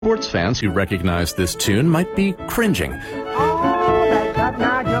sports fans who recognize this tune might be cringing. A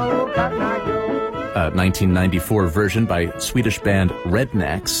 1994 version by Swedish band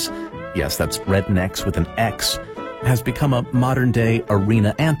Rednecks, yes, that's Rednecks with an X, has become a modern-day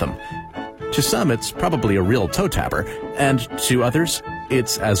arena anthem. To some, it's probably a real toe tapper, and to others,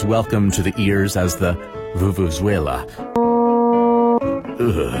 it's as welcome to the ears as the Vuvuzela.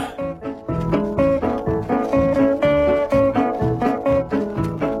 Ugh.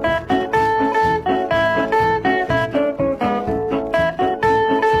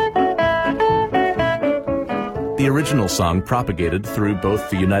 The original song propagated through both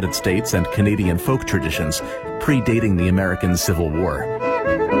the United States and Canadian folk traditions, predating the American Civil War.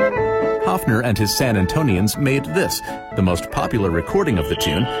 Hoffner and his San Antonians made this, the most popular recording of the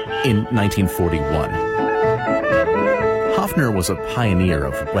tune, in 1941. Hoffner was a pioneer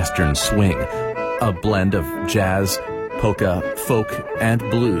of Western swing, a blend of jazz, polka, folk, and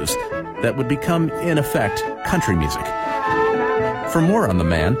blues that would become, in effect, country music. For more on the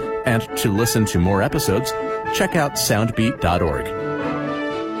man, and to listen to more episodes, check out soundbeat.org.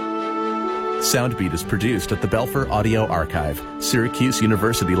 Soundbeat is produced at the Belfer Audio Archive, Syracuse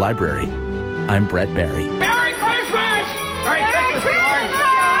University Library. I'm Brett Barry. Merry Christmas! Merry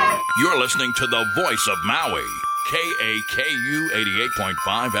Christmas! You're listening to the voice of Maui, KAKU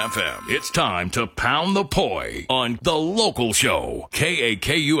 88.5 FM. It's time to pound the poi on The Local Show,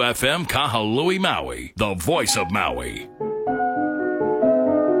 KAKU FM Kahului, Maui, the voice of Maui.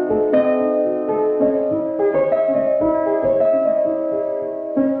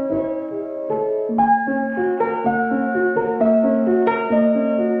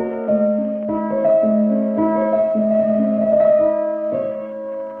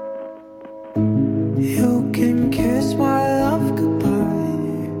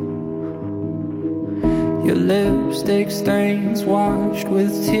 Lipstick stains washed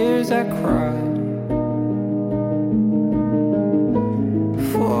with tears I cried.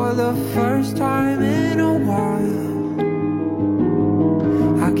 For the first time in a while,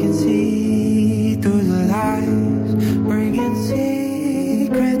 I can see through the lies, bringing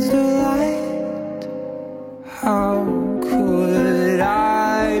secrets to light. How could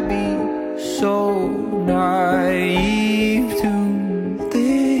I be so naive to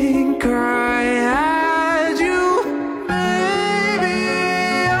think I had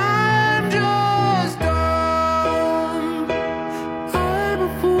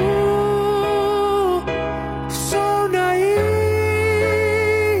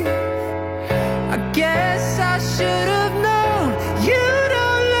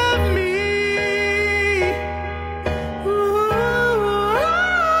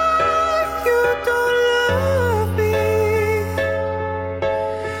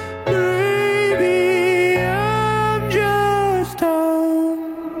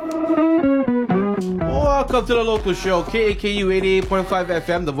Welcome to The Local Show, KAKU 88.5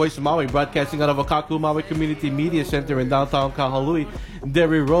 FM, the voice of Maui, broadcasting out of Akaku Maui Community Media Center in downtown Kahului,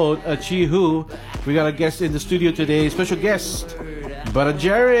 Derry Road, Chihu. We got a guest in the studio today, special guest, Brother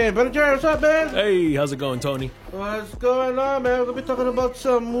Jared. Brother Jared, what's up, man? Hey, how's it going, Tony? What's going on, man? We're going to be talking about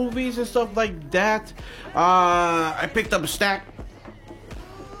some movies and stuff like that. I picked up a stack.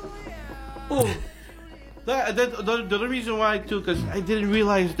 Oh, the reason why, too, because I didn't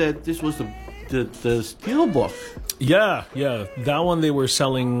realize that this was the Steelbook. Yeah, that one they were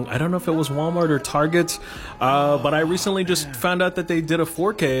selling. I don't know if it was Walmart or Target, but I recently just found out that they did a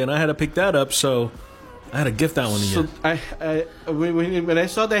 4K, and I had to pick that up, so I had to gift that one again. So when I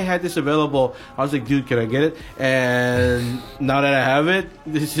saw they had this available, I was like, dude, can I get it? And now that I have it,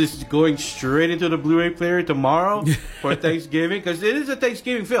 this is going straight into the Blu-ray player tomorrow for Thanksgiving, because it is a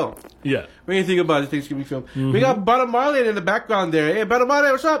Thanksgiving film. Yeah. What do you think about the Thanksgiving film? Mm-hmm. We got Brother Marlon in the background there. Hey, Brother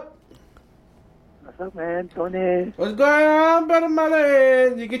Marlon, what's up? What's up, man? Tony. What's going on, Brother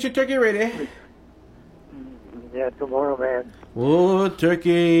Marlon? You get your turkey ready? Yeah, tomorrow, man. Oh,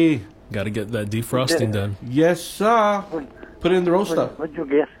 turkey. Got to get that defrosting done. Yes, sir. Put it in the roaster. What'd you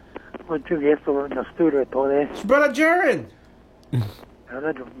get from the studio, Tony? It's Brother Jaren.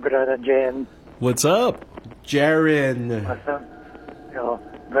 Brother Jan. What's up? Jaren. What's up?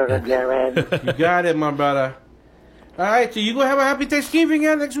 Brother Jaren. You got it, my brother. All right, so you gonna have a happy Thanksgiving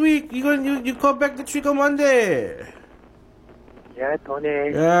next week. You come back next week on Monday. Yeah, Tony.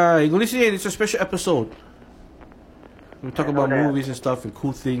 Yeah, you gonna listen. It's a special episode. We talk about movies and stuff and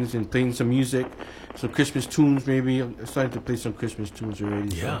cool things and playing some music, some Christmas tunes maybe. I'm starting to play some Christmas tunes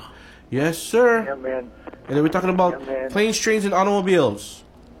already. Yeah. So. Yes, sir. Yeah, man. And then we're talking about planes, trains, and automobiles.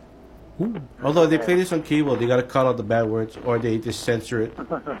 Ooh. Although they play this on cable, they gotta cut out the bad words or they just censor it.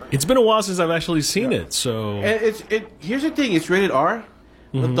 It's been a while since I've actually seen it, so. And here's the thing: it's rated R,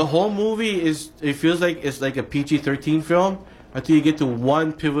 But the whole movie it feels like it's like a PG-13 film until you get to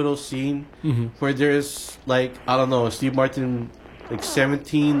one pivotal scene where there's like, I don't know, Steve Martin, like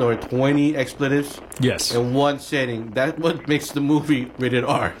 17 or 20 expletives Yes. in one setting. That's what makes the movie rated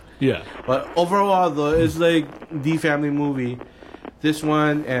R. Yeah. But overall, though, it's like the family movie. This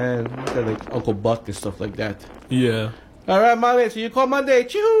one and like Uncle Buck and stuff like that. Yeah. All right, Molly. So you call Monday.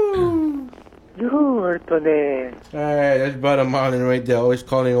 Choo! ね。 Alright, that's Brother Marlon right there. Always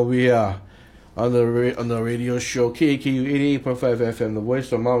calling over here on the radio show KAKU 88.5 FM, the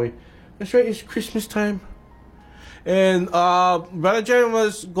voice of Maui. That's right, it's Christmas time. And Brother Jerry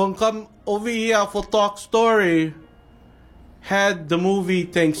was gonna come over here for Talk Story. Had the movie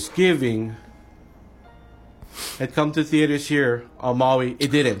Thanksgiving had come to theaters here on Maui.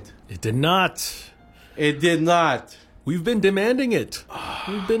 It didn't. It did not. It did not. We've been demanding it.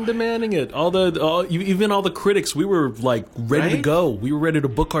 We've been demanding it. Even all the critics, we were like ready to Right? go. We were ready to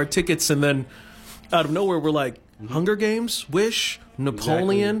book our tickets, and then out of nowhere, we're like, Hunger Games, Wish,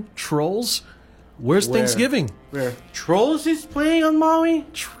 Napoleon, Trolls. Where's Where? Thanksgiving? Where Trolls is playing on Maui?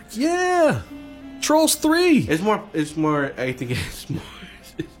 Yeah, Trolls 3. It's more. I think it's more.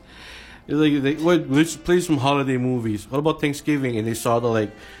 It's like let's play some holiday movies. What about Thanksgiving? And they saw the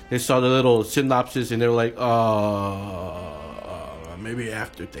little synopsis, and they were like, maybe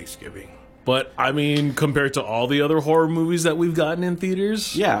after Thanksgiving. But I mean, compared to all the other horror movies that we've gotten in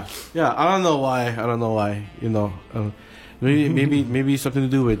theaters, Yeah. I don't know why. You know, maybe something to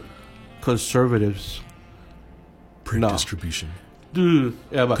do with conservatives. print No. distribution, Dude.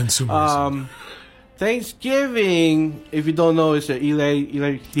 Yeah, but consumerism. Thanksgiving, if you don't know, is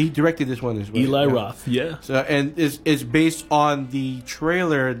Eli. He directed this one as well. Eli Yeah. Roth, yeah. So, and it's based on the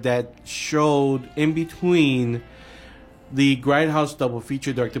trailer that showed in between the Grindhouse double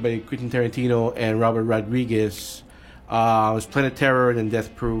feature directed by Quentin Tarantino and Robert Rodriguez. It was Planet Terror and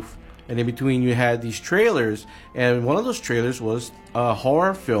Death Proof. And in between, you had these trailers. And one of those trailers was a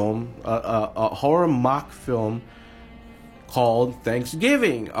horror film, a horror mock film called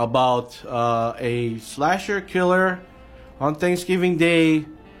Thanksgiving, about a slasher killer on Thanksgiving Day,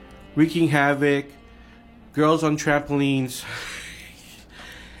 wreaking havoc, girls on trampolines.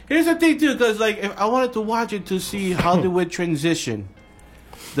 Here's the thing too, because like if I wanted to watch it to see how they would transition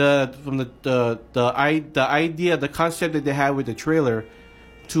the idea, the concept that they had with the trailer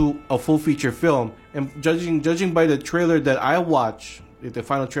to a full feature film, and judging by the trailer that I watched, the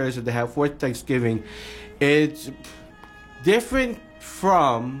final trailers that they have for Thanksgiving, it's different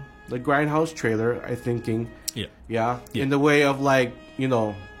from the Grindhouse trailer. I thinking, yeah, in the way of like, you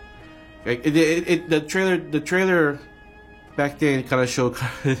know, like the trailer back then kind of showed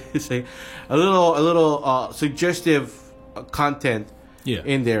it's like a little suggestive content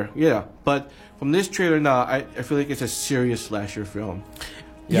in there, but from this trailer now, I feel like it's a serious slasher film.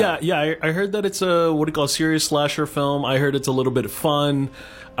 Yeah. I heard that it's a serious slasher film. I heard it's a little bit fun.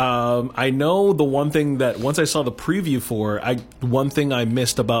 I know the one thing that once I saw the preview one thing I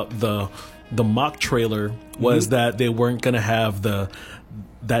missed about the mock trailer was that they weren't going to have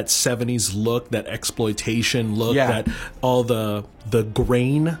that 70s look, that exploitation look, that all the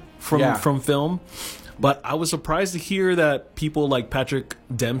grain from film. But I was surprised to hear that people like Patrick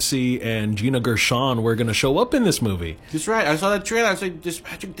Dempsey and Gina Gershon were going to show up in this movie. That's right. I saw that trailer. I was like, this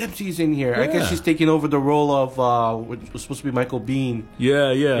Patrick Dempsey's in here. I Yeah. guess she's taking over the role of what was supposed to be Michael Bean.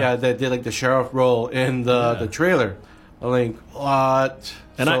 Yeah. That did like the sheriff role in the trailer. I'm like, what?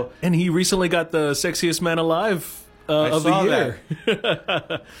 And he recently got the Sexiest Man Alive of the saw year.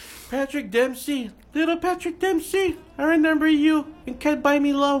 Patrick Dempsey, little Patrick Dempsey, I remember you in Can't Buy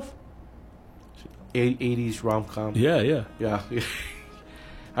Me Love. 80s rom-com. Yeah.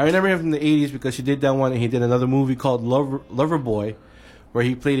 I remember him from the 80s because he did that one, and he did another movie called Loverboy, where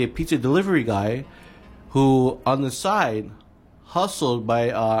he played a pizza delivery guy who, on the side, hustled by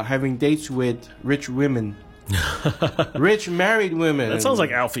having dates with rich women. Rich married women. That sounds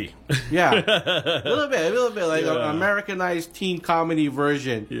like Alfie. Yeah. a little bit like an Americanized teen comedy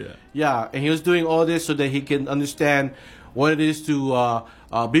version. Yeah, and he was doing all this so that he can understand what it is to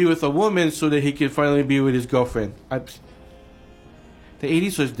be with a woman so that he can finally be with his girlfriend. The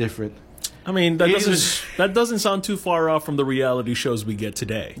 80s was different. I mean, that doesn't sound too far off from the reality shows we get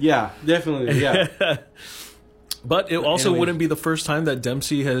today. Yeah, definitely, yeah. But it also wouldn't be the first time that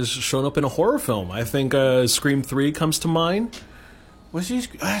Dempsey has shown up in a horror film. I think Scream 3 comes to mind. Was he?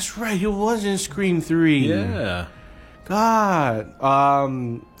 That's right, he was in Scream 3. Yeah. God.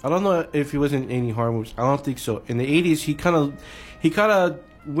 I don't know if he was in any horror movies. I don't think so. In the 80s, he kind of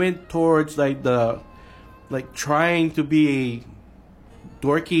went towards like trying to be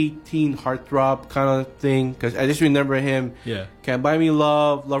dorky teen heartthrob kind of thing. Because I just remember him. Yeah. Can't Buy Me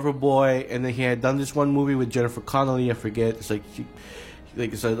Love, Loverboy, and then he had done this one movie with Jennifer Connelly. I forget. It's like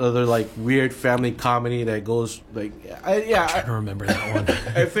it's another like weird family comedy that goes like I don't remember that one.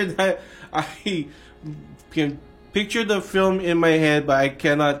 I can picture the film in my head, but I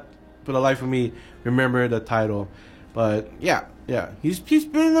cannot, for the life of me, remember the title. But yeah, he's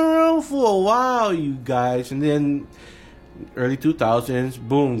been around for a while, you guys. And then early 2000s,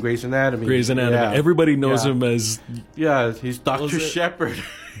 boom, Grey's Anatomy. Grey's Anatomy. Yeah. Everybody knows him as he's Dr. Shepard.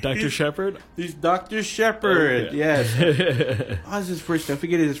 Dr. Shepard. He's Dr. Shepard. Oh, yeah. Yes. What's his first name? I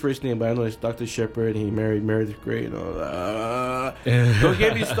forget his first name, but I know it's Dr. Shepard. He married Meredith Grey. Don't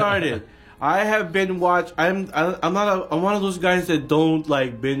get me started. I have been watch. I'm one of those guys that don't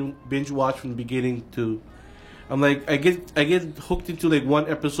like binge watch from the beginning to. I'm like I get hooked into like one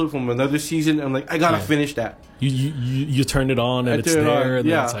episode from another season. I'm like I gotta finish that. You turn it on and it's there, and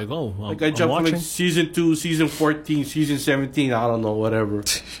then it's like, oh, well, like I jump from watching. like season 2, season 14, season 17. I don't know, whatever.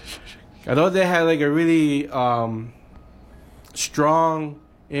 I know they had like a really strong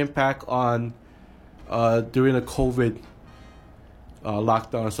impact on during the COVID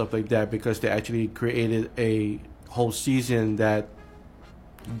lockdown and stuff like that, because they actually created a whole season that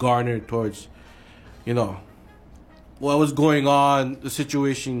garnered towards, what was going on, the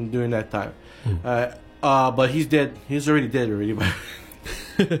situation during that time. But he's dead. He's already dead already.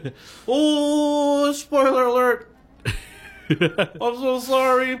 Oh, spoiler alert. I'm so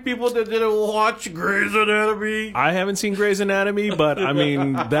sorry, people that didn't watch Grey's Anatomy. I haven't seen Grey's Anatomy, but I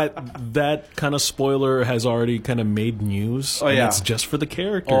mean that kind of spoiler has already kind of made news. Oh yeah, it's just for the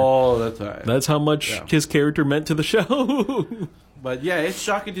character. All the time. That's how much his character meant to the show. But yeah, it's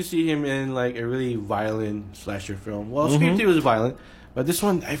shocking to see him in like a really violent slasher film. Well, Scream 2 was violent, but this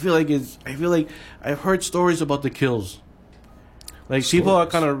one I feel like I've heard stories about the kills. Like people are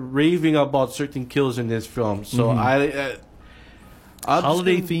kind of raving about certain kills in this film. So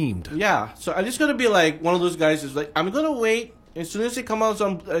holiday themed. Yeah, so I'm just gonna be like one of those guys who's like, I'm gonna wait. As soon as it come on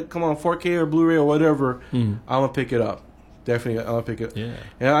 4K or Blu-ray or whatever, I'm gonna pick it up. Definitely, I'm gonna pick it. Yeah,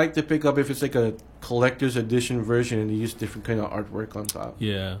 and I like to pick up if it's like a collector's edition version and they use different kind of artwork on top.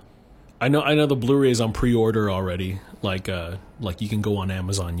 Yeah, I know the Blu-ray is on pre-order already. Like you can go on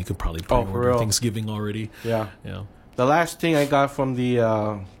Amazon. You could probably pre-order Thanksgiving already. Yeah. Yeah. The last thing I got from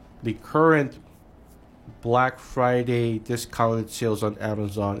the current Black Friday discounted sales on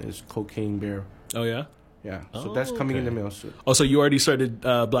Amazon is Cocaine Bear. Oh yeah. Yeah. So that's coming in the mail soon. Oh, so you already started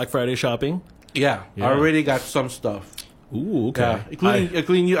Black Friday shopping? Yeah. I already got some stuff. Ooh, okay. Yeah.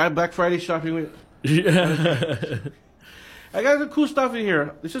 Including you. I Black Friday shopping with. Yeah. I got the cool stuff in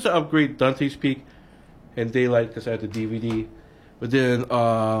here. This is an upgrade Dante's Peak and Daylight because I had the DVD. But then,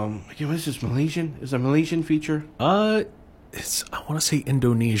 what is this? Malaysian? Is it a Malaysian feature? It's I want to say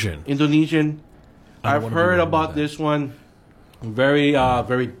Indonesian. I've heard about this one. Very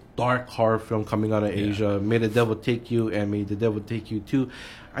dark horror film coming out of Asia. May the Devil Take You and May the Devil Take You Too.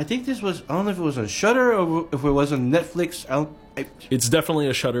 I think this was, I don't know if it was on Shudder or if it was on Netflix. It's definitely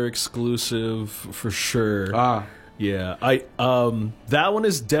a Shudder exclusive for sure. Yeah. That one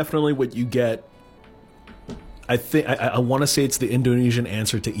is definitely what you get. I think I want to say it's the Indonesian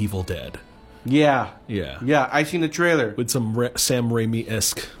answer to Evil Dead. Yeah. Yeah. I seen the trailer with some Sam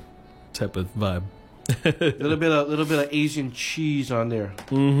Raimi-esque type of vibe. little bit of Asian cheese on there.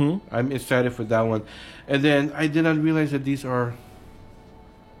 Mm-hmm. I'm excited for that one. And then I did not realize that these are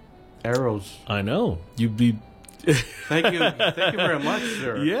arrows. I know. You'd be. Thank you very much,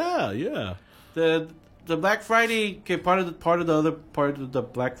 sir. Yeah. The Black Friday part of the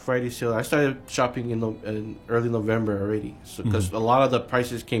Black Friday sale. I started shopping in early November already, so because a lot of the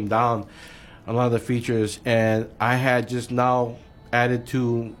prices came down, a lot of the features, and I had just now added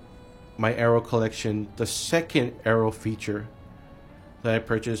to my Arrow collection the second Arrow feature that I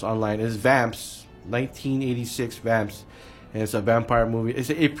purchased online is Vamps, 1986 Vamps. And it's a vampire movie.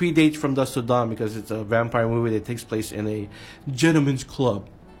 It predates From Dusk to Dawn because it's a vampire movie that takes place in a gentleman's club.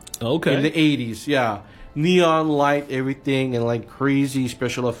 Okay. In the 80s, yeah. Neon light, everything, and like crazy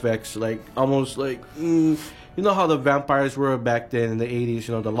special effects. Like almost like, you know how the vampires were back then in the 80s?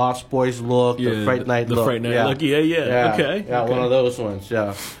 You know, the Lost Boys look, the Fright Night look. The Fright Night look, yeah. Okay. Yeah, one of those ones,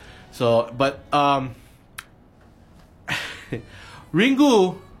 yeah. So, but,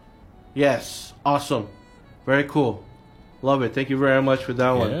 Ringu, yes, awesome. Very cool. Love it. Thank you very much for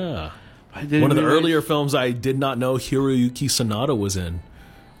that one. Yeah. One of the earlier films I did not know Hiroyuki Sanada was in.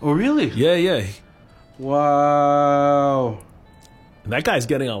 Oh, really? Yeah. Wow. And that guy's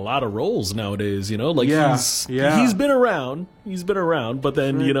getting a lot of roles nowadays, you know? Like, Yeah, he's yeah. been around. He's been around. But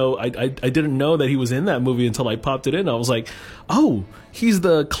then, you know, I didn't know that he was in that movie until I popped it in. I was like, oh, he's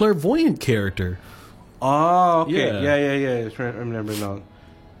the clairvoyant character. Oh, okay. Yeah. Yeah. I remember now.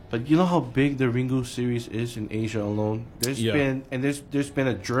 But you know how big the Ringu series is in Asia alone? There's been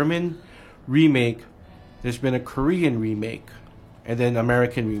a German remake, there's been a Korean remake, and then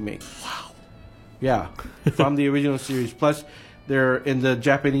American remake. Wow. Yeah. From the original series. Plus, they're in the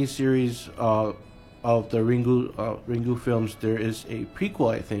Japanese series of the Ringu films. There is a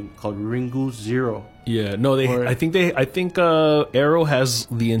prequel, I think, called Ringu Zero. Yeah, no, I think Arrow has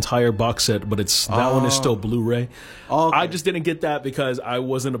the entire box set, but that one is still Blu-ray. Okay. I just didn't get that because I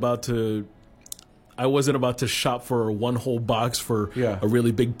wasn't about to shop for one whole box for a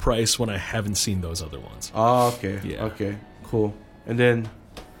really big price when I haven't seen those other ones. Oh, okay. Yeah. Okay. Cool. And then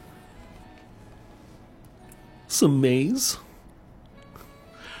some maize.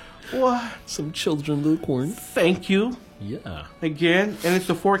 what? Some Children of the Corn. Thank you Yeah. again, and it's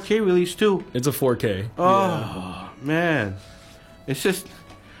a 4K release too. It's a 4K. Oh man, it's just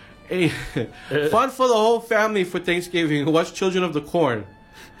fun for the whole family for Thanksgiving. Watch Children of the Corn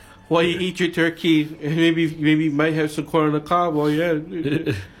while you eat your turkey. And maybe you might have some corn on the cob. Well, yeah.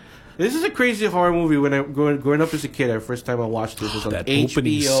 This is a crazy horror movie. When I growing up as a kid, the first time I watched this was on That HBO.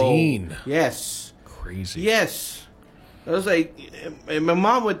 opening scene. Yes. Crazy. Yes. I was like, and my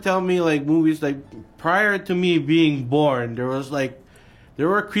mom would tell me like movies like prior to me being born, there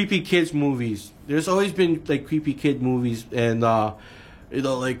were creepy kids movies. There's always been like creepy kid movies, and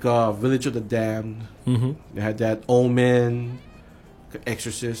like Village of the Damned. Mm-hmm. They had that Omen,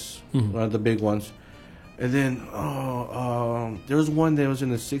 Exorcist, one of the big ones. And then there was one that was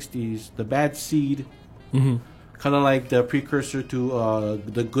in the 60s, The Bad Seed. Mm-hmm. Kind of like the precursor to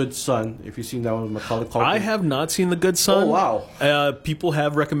The Good Son, if you've seen that one with Macaulay Culkin. I have not seen The Good Son. Oh, wow. People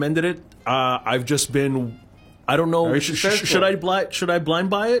have recommended it. I've just been... I don't know. Very Should I blind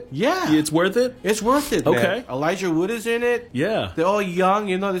buy it? Yeah. It's worth it? It's worth it, man. Okay. Elijah Wood is in it. Yeah. They're all young,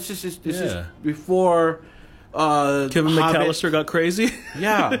 you know. This is before Kevin Hobbit. McAllister got crazy?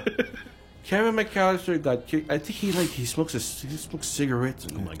 Yeah. Kevin McAllister got... I think he smokes cigarettes.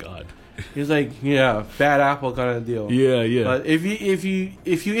 Oh my god. He's like, bad apple kind of deal. Yeah. But if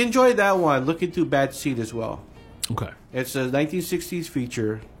you enjoyed that one, look into Bad Seed as well. Okay. It's a 1960s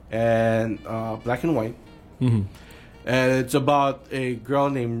feature and black and white. Mm-hmm. And it's about a girl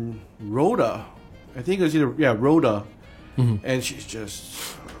named Rhoda. I think it was either Rhoda. Mm-hmm. And she's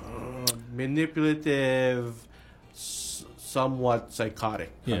just manipulative, somewhat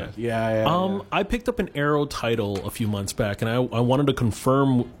psychotic. Yeah. Yeah. I picked up an Arrow title a few months back, and I wanted to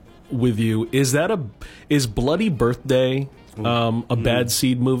confirm with you: is Bloody Birthday a Bad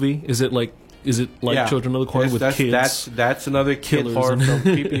Seed movie? Is it like Children of the Corn with kids? That's another kid killers horror and- film.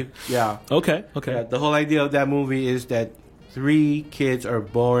 Creepy. Yeah. Okay. Yeah, the whole idea of that movie is that 3 kids are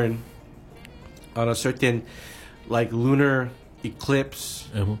born on a certain like lunar eclipse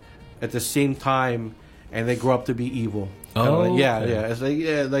Mhm. at the same time, and they grow up to be evil. Kinda Oh, like, yeah. okay.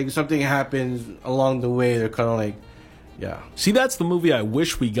 It's like something happens along the way. They're kind of like, yeah. See, that's the movie I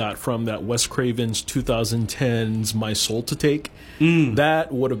wish we got from that Wes Craven's 2010's My Soul to Take.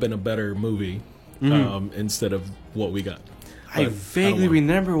 That would have been a better movie instead of what we got. I But vaguely don't know.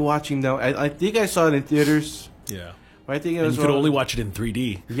 remember watching that. I think I saw it in theaters. Yeah. But I think it And was you could only watch it in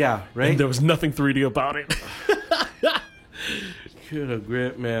 3D. Yeah, right. And there was nothing 3D about it. Good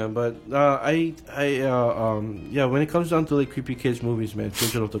grip, man. But when it comes down to like creepy kids movies, man,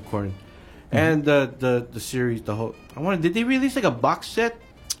 Children of the Corn, and the series, the whole. Did they release like a box set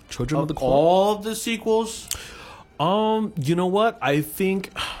Children of the Corn. all of the sequels? You know what? I think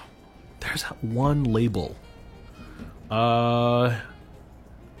there's one label.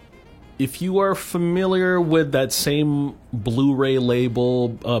 If you are familiar with that same Blu-ray label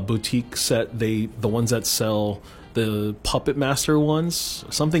boutique set, the ones that sell the Puppet Master ones,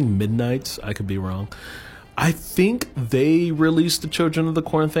 something Midnight, I could be wrong. I think they released the Children of the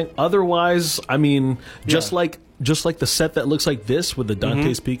Corn thing. Otherwise, I mean, just like the set that looks like this with the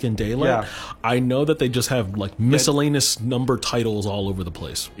Dante's Peak and Daylight, Yeah. I know that they just have like miscellaneous number titles all over the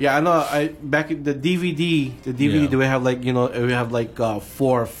place. Yeah, I know. Back in the DVD, Yeah. do we have like we have like 4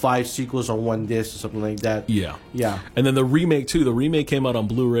 or 5 sequels on one disc or something like that? Yeah. Yeah. And then the remake too. The remake came out on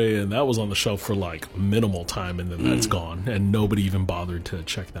Blu-ray, and that was on the shelf for like minimal time, and then that's gone, and nobody even bothered to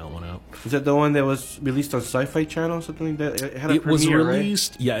check that one out. Is that the one that was released on Sci-Fi Channel or something like that? It had a It was premiere, right?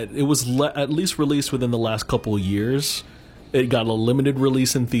 released. Yeah, it was at least released within the last couple of years. It got a limited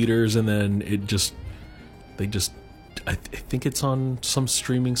release in theaters, and then they just I think it's on some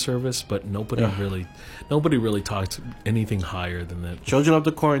streaming service, but nobody really talked anything higher than that. Children of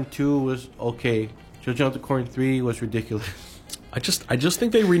the Corn 2 was okay. Children of the Corn 3 was ridiculous. I just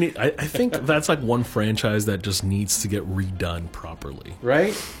think they need. I think that's like one franchise that just needs to get redone properly.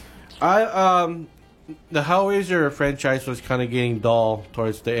 Right? The Hellraiser franchise was kind of getting dull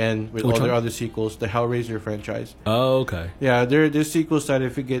towards the end with Which all their one? other sequels. The Hellraiser franchise. Oh, okay. Yeah, their sequels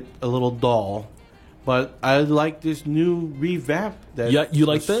started to get a little dull. But I like this new revamp. Yeah, you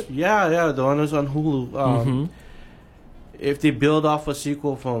like that? Yeah, the one that's on Hulu. If they build off a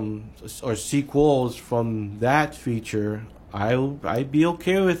sequel or sequels from that feature, I'd be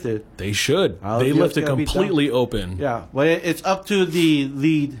okay with it. They should. I'll They be left it okay, I'll be completely open. Yeah, but it's up to the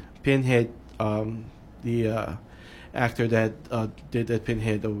lead Pinhead, the actor that did that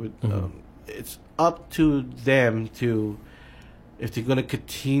Pinhead. It's up to them to, if they're gonna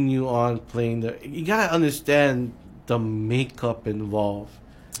continue on playing you gotta understand the makeup involved.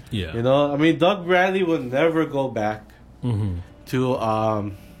 Yeah. You know, I mean, Doug Bradley will never go back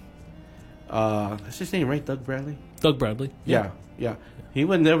to that's his name, right? Doug Bradley. Doug Bradley. Yeah. He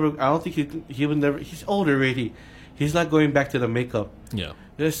would never. I don't think he would never. He's old already. He's not going back to the makeup. Yeah.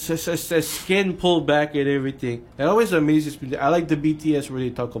 There's just skin pulled back and everything. It always amazes me. I like the BTS where they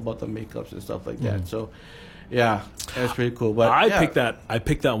talk about the makeups and stuff like that. So, yeah, that's pretty cool. But I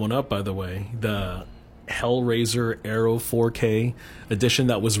picked that one up, by the way. The Hellraiser Arrow 4K edition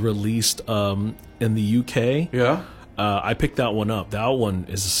that was released in the UK. Yeah, I picked that one up. That one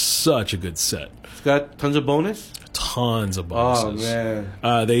is such a good set. it's got tons of bonus. Tons of bonuses.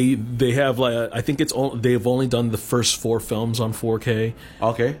 Oh man, they have like I think they've only done the first 4 films on 4K.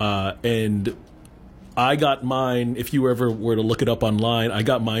 okay. And I got mine. If you ever were to look it up online, I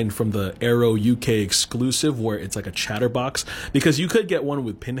got mine from the Arrow UK exclusive, where it's like a Chatterbox. Because you could get one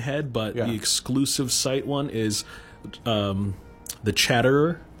with Pinhead, but the exclusive site one is the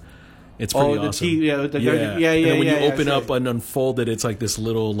Chatterer. It's pretty awesome. And then when you open up and unfold it, it's like this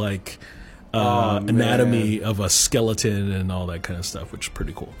little like anatomy of a skeleton and all that kind of stuff, which is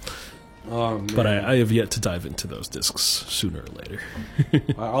pretty cool. Oh, man. But I have yet to dive into those discs sooner or later.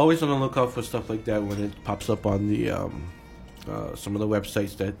 I always on the lookout for stuff like that when it pops up on the some of the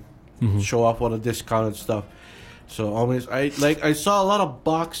websites that show off all the discounted stuff. So always, I saw a lot of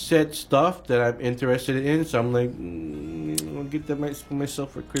box set stuff that I'm interested in. So I'm like, I'll get that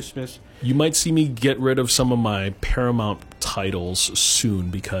myself for Christmas. You might see me get rid of some of my Paramount titles soon,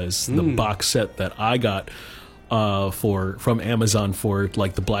 because the box set that I got from Amazon for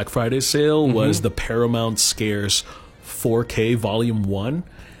like the Black Friday sale was the Paramount Scares 4K Volume 1.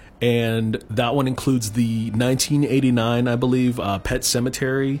 And that one includes the 1989, I believe, Pet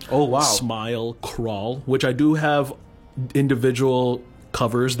Cemetery. Oh, wow. Smile, Crawl, which I do have individual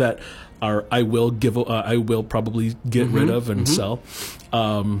covers that I will probably get rid of and sell.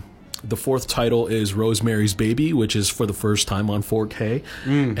 The 4th title is Rosemary's Baby, which is for the first time on 4K.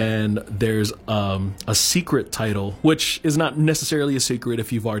 And there's a secret title, which is not necessarily a secret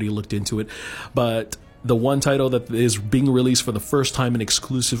if you've already looked into it, but the one title that is being released for the first time and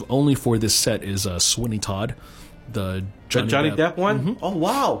exclusive only for this set is Sweeney Todd, the Johnny Depp one. Oh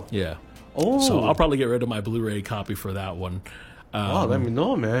wow! Yeah. Oh, so I'll probably get rid of my Blu-ray copy for that one. Let me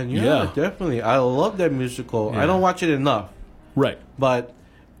know, man. Yeah, definitely. I love that musical. I don't watch it enough, right? But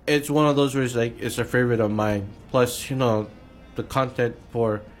it's one of those where it's a favorite of mine. Plus, the content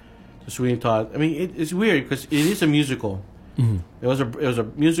for the Sweeney Todd. I mean, it's weird because it is a musical. It was a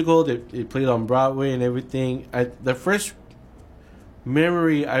musical that it played on Broadway and everything. The first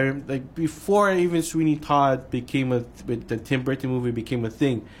memory before even Sweeney Todd with the Tim Burton movie became a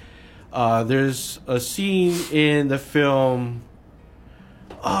thing. There's a scene in the film.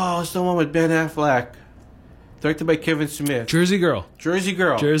 Oh, it's the one with Ben Affleck, directed by Kevin Smith. Jersey Girl.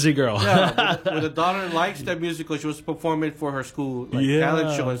 Yeah, when the daughter likes that musical, she was performing for her school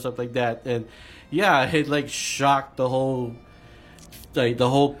talent show and stuff like that. And it shocked the whole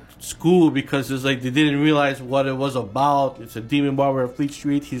school, because it's like they didn't realize what it was about. It's a demon barber at Fleet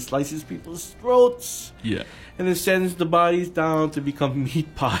Street. He slices people's throats. Yeah. And then sends the bodies down to become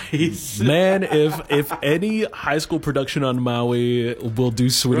meat pies. Man, if any high school production on Maui will do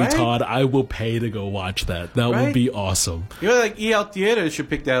Sweeney Todd, I will pay to go watch that. That would be awesome. EL Theater should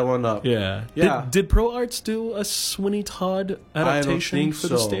pick that one up. Yeah. Did Pro Arts do a Sweeney Todd adaptation for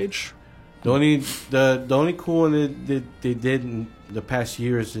the stage? The only cool one that they did in the past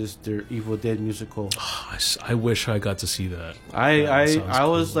years is their Evil Dead musical. I wish I got to see that. I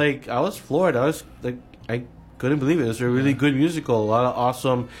was floored. I couldn't believe it. It was a really good musical. A lot of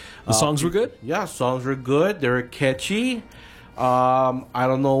awesome. The songs were good? Yeah, songs were good. They were catchy. I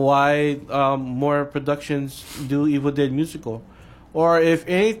don't know why more productions do Evil Dead musical. Or if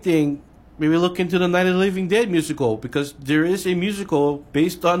anything, maybe look into the Night of the Living Dead musical, because there is a musical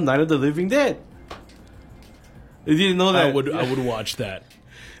based on Night of the Living Dead. You didn't know that? I would watch that.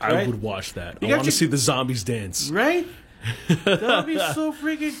 I Right? would watch that. You I got want to your- see the zombies dance. Right? That would be so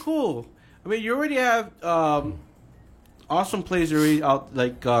freaking cool. I mean, you already have awesome plays already out.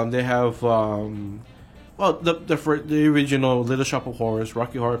 Like they have the original Little Shop of Horrors,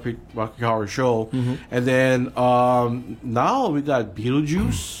 Rocky Horror Show, and then now we got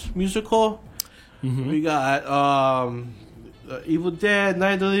Beetlejuice musical. We got Evil Dead,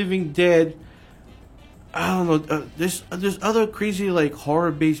 Night of the Living Dead. I don't know. There's other crazy like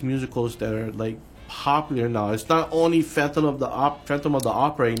horror based musicals that are like popular now. It's not only Phantom of the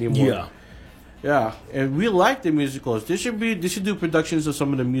Opera anymore. Yeah. Yeah, and we like the musicals. They should do productions of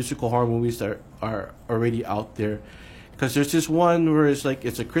some of the musical horror movies that are already out there. Because there's this one where it's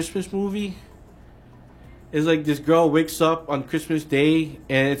a Christmas movie. It's like this girl wakes up on Christmas Day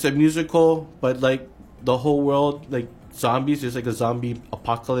and it's a musical, but like the whole world like zombies. There's like a zombie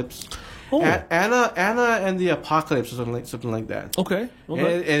apocalypse. Oh. Anna and the Apocalypse or something like that. Okay. And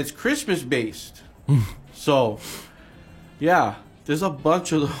it's Christmas based. So, yeah, there's a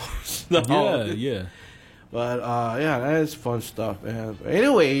bunch of those now. Yeah. But yeah, that's fun stuff, man.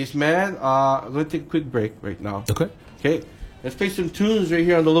 Anyways, man, I'm gonna take a quick break right now. Okay, let's play some tunes right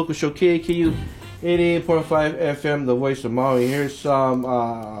here on the local show KAKU 88.5 FM, the voice of Maui. Here's some.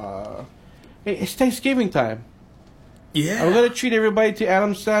 Hey, it's Thanksgiving time. Yeah. I'm gonna treat everybody to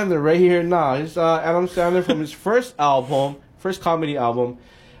Adam Sandler right here now. It's Adam Sandler from his first comedy album,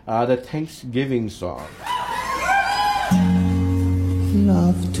 the Thanksgiving Song.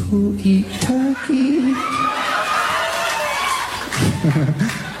 Love to eat turkey.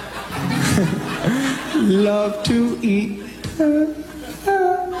 Love to eat turkey.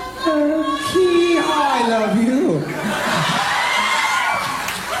 I love you.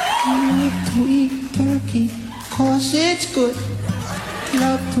 Love to eat turkey, 'cause it's good.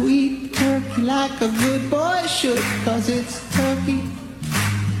 Love to eat turkey like a good boy should, 'cause it's turkey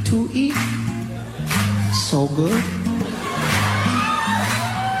to eat. So good.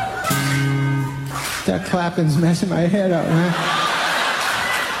 That clapping's messing my head up, man.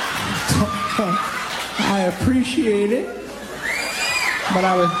 I appreciate it. But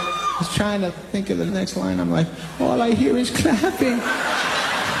I was trying to think of the next line. I'm like, all I hear is clapping.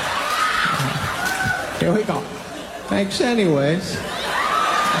 Here we go. Thanks anyways.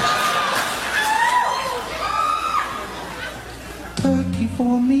 Turkey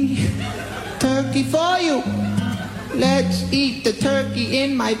for me, turkey for you. Let's eat the turkey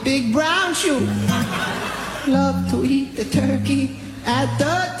in my big brown shoe. Love to eat the turkey at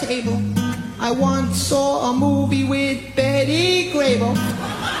the table. I once saw a movie with Betty Grable.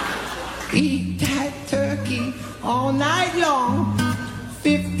 Eat that turkey all night long.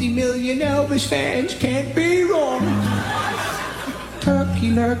 50 million Elvis fans can't be wrong.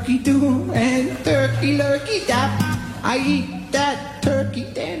 Turkey lurkey do and turkey lurkey dap. I eat that turkey,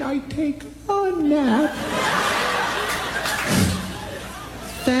 then I take a nap.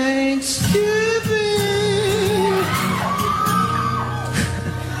 Thanksgiving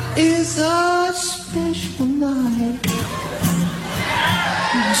is a special night.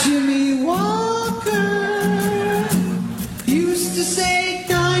 Jimmy Walker used to say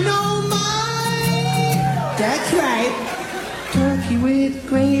dynamite. That's right. Turkey with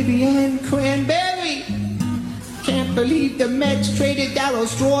gravy and cranberry. Can't believe the Mets traded Darryl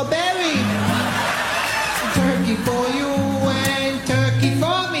Strawberry. Turkey for you and turkey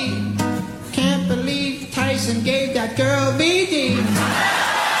for me. Can't believe Tyson gave that girl BD.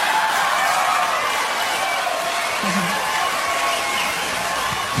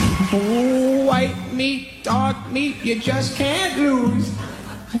 White meat, dark meat, you just can't lose.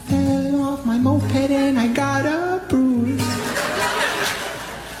 I fell off my moped and I got a bruise.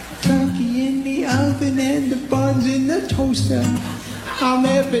 Turkey in the oven and the buns in the toaster. I'll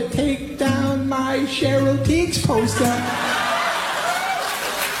never take down my Cheryl Teagues poster.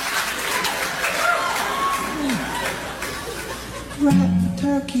 Wrap the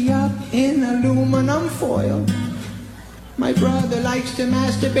turkey up in aluminum foil. My brother likes to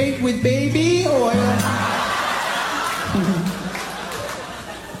masturbate with baby oil.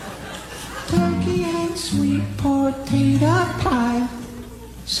 Turkey and sweet potato pie.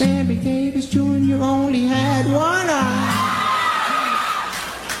 Sammy Davis Jr. only had one eye.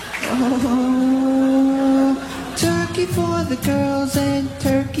 Oh, turkey for the girls and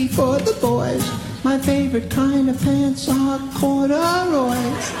turkey for the boys. My favorite kind of pants are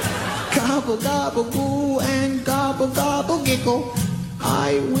corduroys. Come gobble, gobble, goo, and gobble, gobble, giggle.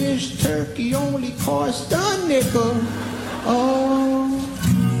 I wish turkey only cost a nickel. Oh,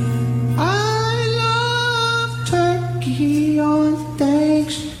 I love turkey on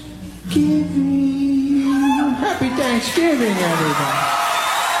Thanksgiving. Happy Thanksgiving, everybody.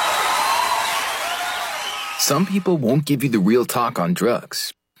 Some people won't give you the real talk on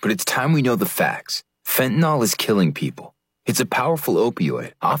drugs, but it's time we know the facts. Fentanyl is killing people. It's a powerful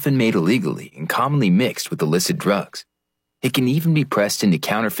opioid, often made illegally and commonly mixed with illicit drugs. It can even be pressed into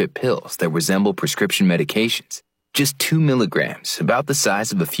counterfeit pills that resemble prescription medications. Just 2 milligrams, about the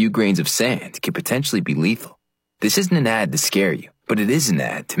size of a few grains of sand, can potentially be lethal. This isn't an ad to scare you, but it is an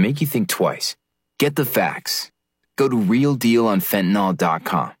ad to make you think twice. Get the facts. Go to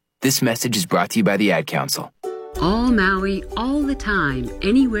realdealonfentanyl.com. This message is brought to you by the Ad Council. All Maui, all the time,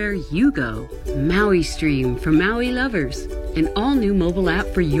 anywhere you go. Maui Stream for Maui lovers. An all-new mobile app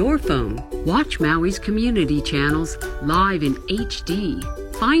for your phone. Watch Maui's community channels live in HD.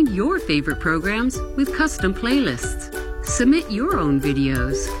 Find your favorite programs with custom playlists. Submit your own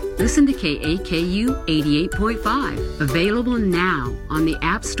videos. Listen to KAKU 88.5. Available now on the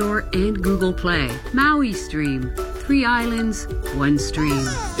App Store and Google Play. Maui Stream. 3 islands, 1 stream.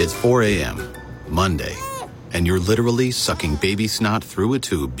 It's 4 a.m., Monday, and you're literally sucking baby snot through a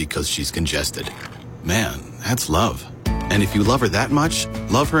tube because she's congested. Man, that's love. And if you love her that much,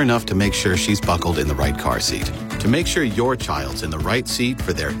 love her enough to make sure she's buckled in the right car seat. To make sure your child's in the right seat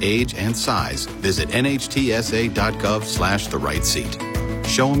for their age and size, visit nhtsa.gov/the right seat.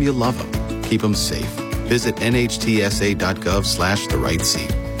 Show them you love them. Keep them safe. Visit nhtsa.gov/the right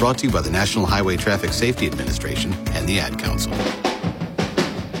seat. Brought to you by the National Highway Traffic Safety Administration and the Ad Council.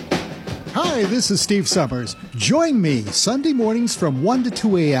 Hi, this is Steve Summers. Join me Sunday mornings from 1 to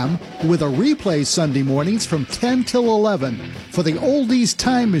 2 a.m. with a replay Sunday mornings from 10 till 11 for the Oldies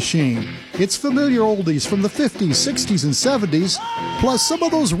Time Machine. It's familiar oldies from the 50s, 60s, and 70s, plus some of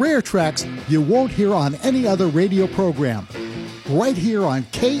those rare tracks you won't hear on any other radio program. Right here on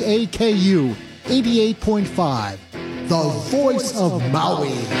KAKU 88.5, the voice of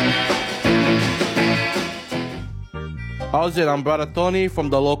Maui. How's it? I'm Brother Tony from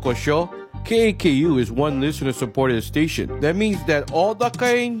The Local Show. KAKU is one listener-supported station. That means that all the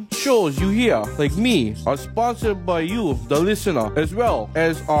kind shows you hear, like me, are sponsored by you, the listener, as well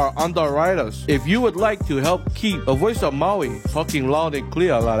as our underwriters. If you would like to help keep the voice of Maui talking loud and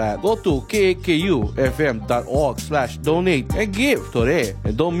clear like that, go to kakufm.org/donate and give today.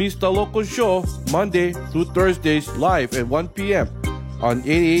 And don't miss The Local Show, Monday through Thursdays, live at 1 p.m. on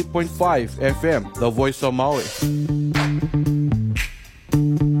 88.5 FM, the voice of Maui.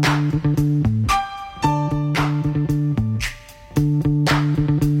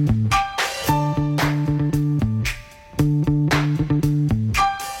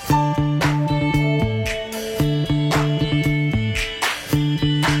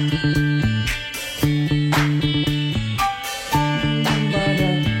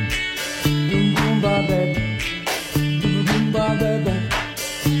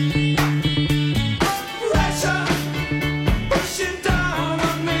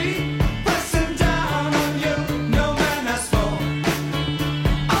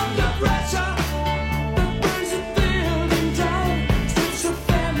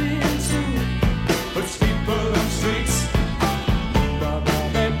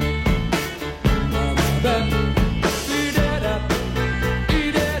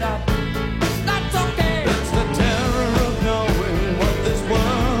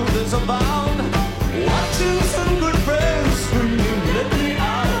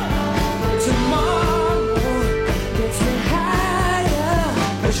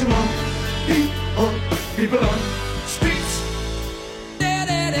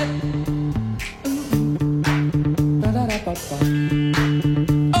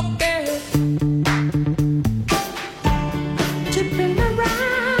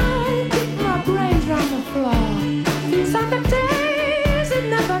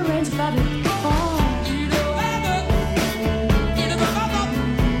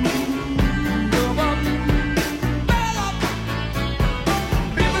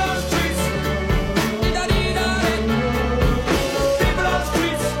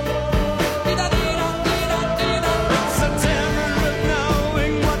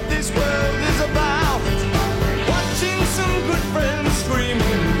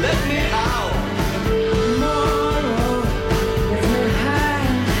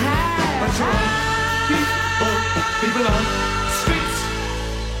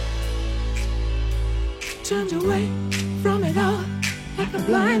 Turned away from it all like a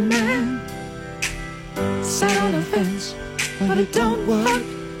blind man. Sat on a fence, but it don't work.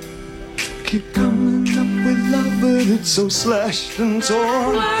 keep coming up with love, but it's so slashed and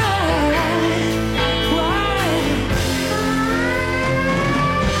torn.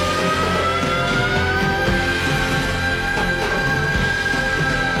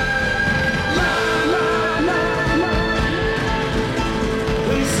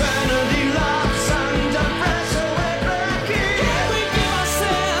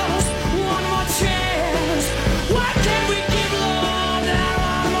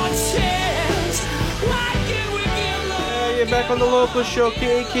 Back on the local show,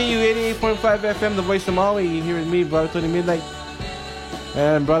 KAKU 88.5 FM, the voice of Maui. Here with me, brother Tony Midnight,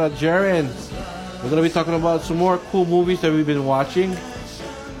 and brother Jaren. We're gonna be talking about some more cool movies that we've been watching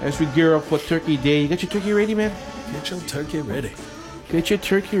as we gear up for Turkey Day. You got your turkey ready, man? Get your turkey ready. Get your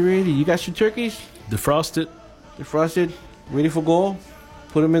turkey ready. You got your turkeys? Defrosted. Defrosted. Ready for goal?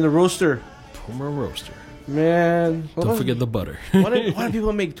 Put them in the roaster. Put them in a roaster. Man. Don't forget the butter. Why do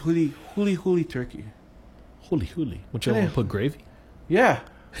people make huli turkey? Huli. What you want to put gravy? Yeah.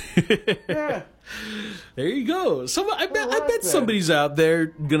 Yeah. There you go. I bet somebody's out there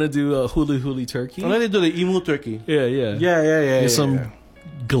gonna do a huli turkey. And then they do the emu turkey. Yeah. Yeah. Some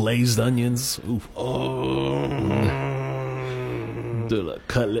glazed onions. Ooh. Oh. Do a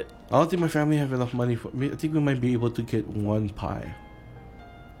cutlet. I don't think my family have enough money for me. I think we might be able to get one pie.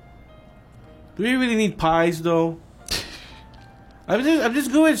 Do we really need pies though? I'm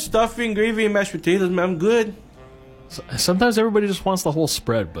just good with stuffing, gravy, and mashed potatoes, man. I'm good. Sometimes everybody just wants the whole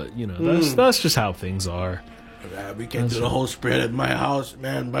spread, but you know that's just how things are. We can't do the whole spread at my house,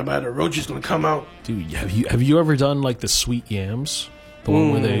 man. The roach is gonna come out. Dude, have you ever done like the sweet yams? The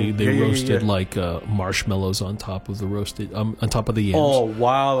one where they roasted like marshmallows on top of the roasted on top of the yams. Oh, a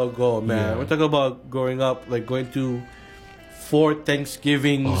while ago, man. We're talking about growing up, like going to 4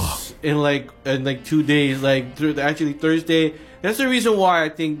 Thanksgivings in like 2 days, actually Thursday. That's the reason why I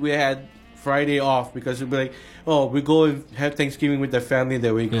think we had Friday off, because it'd be like, we go and have Thanksgiving with the family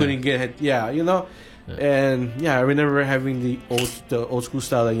that we couldn't get. And I remember having the old school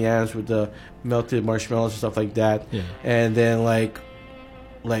style of yams with the melted marshmallows and stuff like that. Yeah. And then like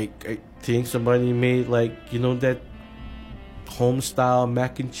I think somebody made that home style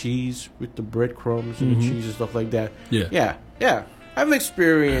mac and cheese with the breadcrumbs and the cheese and stuff like that. Yeah. I've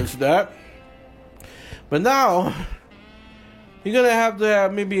experienced that. But now you're gonna have to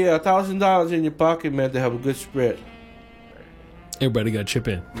have maybe $1,000 in your pocket, man, to have a good spread. Everybody got to chip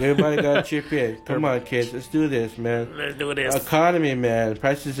in. Everybody got to chip in. Come on, kids, let's do this, man. Let's do this. Economy, man.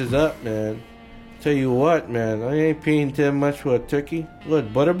 Prices is up, man. Tell you what, man. I ain't paying that much for a turkey.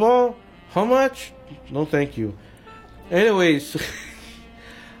 What, Butterball? How much? No, thank you. Anyways,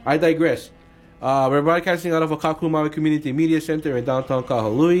 I digress. We're broadcasting out of Akaku Maui Community Media Center in downtown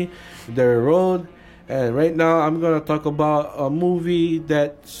Kahului, Derry Road. And right now, I'm going to talk about a movie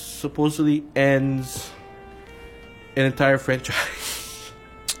that supposedly ends an entire franchise.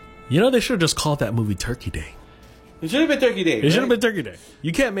 You know, they should have just called that movie Turkey Day. It should have been Turkey Day. It should have been Turkey Day.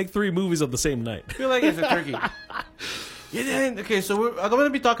 You can't make 3 movies of the same night. I feel like it's a turkey. Okay, so I'm going to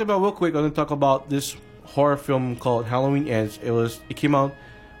be talking about, real quick, I'm going to talk about this horror film called Halloween Ends. It came out,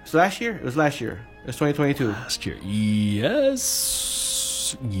 it was 2022. Last year, yes.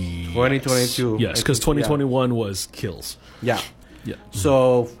 2022. Yes, because 2021 was Kills. Yeah.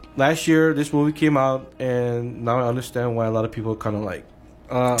 So last year, this movie came out, and now I understand why a lot of people kind of like.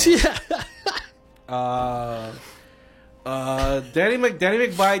 Danny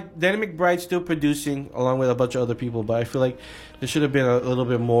McBride's still producing along with a bunch of other people, but I feel like there should have been a little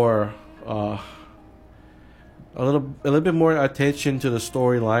bit more, a little bit more attention to the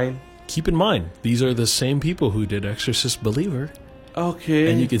storyline. Keep in mind, these are the same people who did Exorcist Believer. Okay.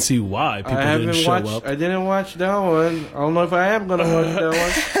 And you can see why people didn't show up. I didn't watch that one. I don't know if I am going to watch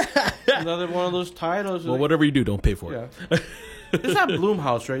that one. Another one of those titles. Well, whatever you do, don't pay for it. It's not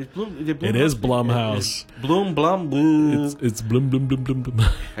Blumhouse, right? It is Blumhouse. Blum. It's Blum.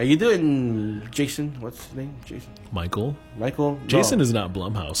 How you doing, Jason? What's his name? Jason. Michael. Jason is not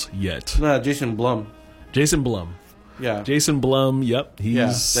Blumhouse yet. No, Jason Blum. Jason Blum. Yeah. Jason Blum, yep.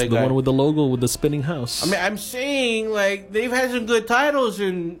 He's the one with the logo with the spinning house. I mean, I'm saying, like, they've had some good titles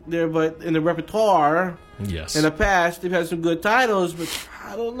in there, but in the repertoire. Yes. In the past, they've had some good titles, but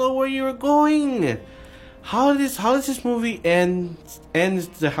I don't know where you were going. How does this movie ends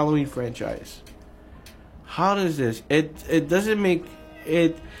the Halloween franchise? How does this? It doesn't make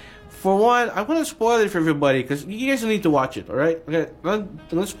it. For one, I'm gonna spoil it for everybody because you guys need to watch it. All right, okay.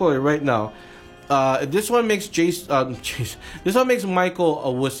 Let's spoil it right now. This one makes This one makes Michael a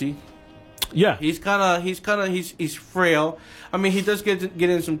wussy. Yeah, he's frail. I mean, he does get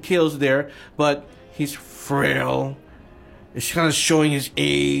in some kills there, but he's frail. It's kind of showing his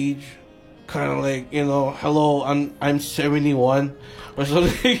age. kind of like, you know, hello, I'm 71 or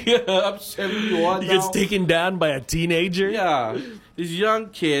something. I'm 71 He now. gets taken down by a teenager. Yeah, this young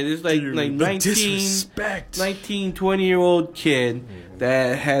kid is like Dude, 19, 20-year-old kid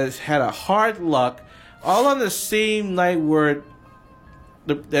that has had a hard luck, all on the same night where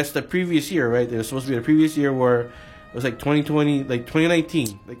that's the previous year, right? It was supposed to be the previous year where it was like 2020, like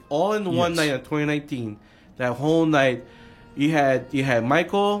 2019, like all in one night of 2019. That whole night, you had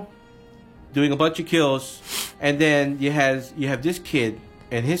Michael doing a bunch of kills, and then you have this kid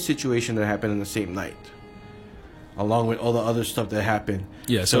and his situation that happened in the same night, along with all the other stuff that happened.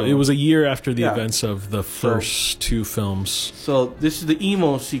 Yeah, so it was a year after the events of the first two films. So this is the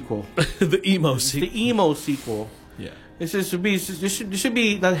emo sequel. The emo sequel. The emo sequel. Yeah. This should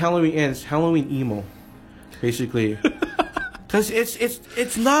be not Halloween Ends, Halloween emo, basically. Because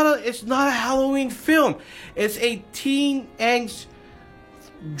it's not a Halloween film. It's a teen angst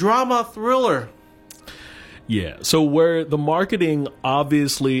drama thriller. Yeah, so where the marketing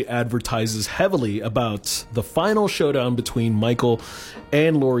obviously advertises heavily about the final showdown between Michael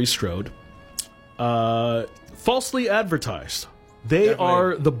and Laurie Strode, falsely advertised. They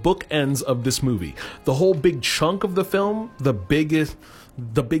are the bookends of this movie. The whole big chunk of the film, the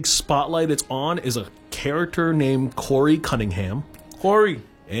big spotlight it's on is a character named Corey Cunningham. Corey.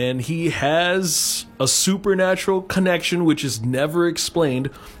 And he has a supernatural connection, which is never explained,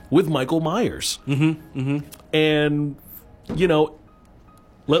 with Michael Myers. And, you know,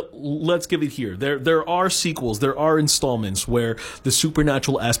 let's give it here. There are sequels, there are installments where the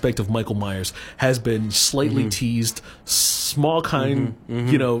supernatural aspect of Michael Myers has been slightly teased, small kind,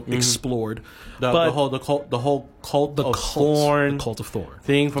 explored. The whole cult of Thorn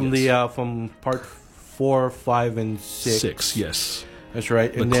thing from from part 4, 5, and 6. 6, yes. That's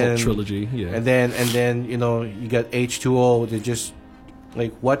right. The cult trilogy, yeah. And then you know, you got H2O. They just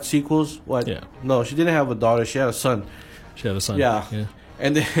like, what sequels? What? Yeah. No, she didn't have a daughter. She had a son. Yeah.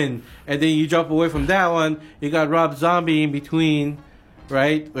 And then you jump away from that one. You got Rob Zombie in between,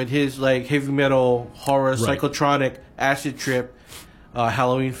 right? With his like heavy metal horror, psychotronic acid trip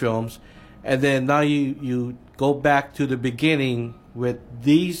Halloween films. And then now you go back to the beginning with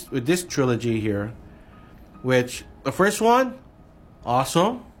this trilogy here, which the first one,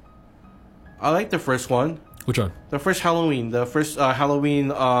 awesome. I like the first one. Which one? The first Halloween. The first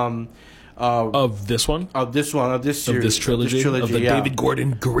Halloween of this one? Of this one, of this series. Of this trilogy? Of the David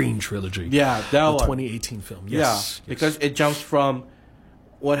Gordon Green trilogy. Yeah, that one. The 2018 film. Yes. Yeah, because it jumps from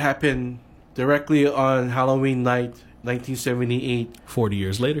what happened directly on Halloween night, 1978. 40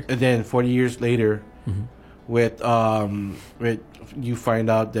 years later. And then 40 years later, with you find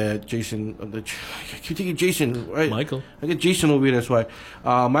out that Jason, I keep thinking Jason, right? Michael. I get Jason over here, that's why.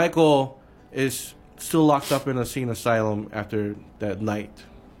 Michael is still locked up in a insane asylum after that night.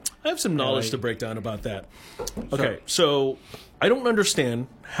 I have some knowledge to break down about that. Okay, so I don't understand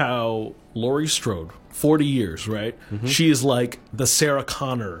how Laurie Strode, 40 years, right? She is like the Sarah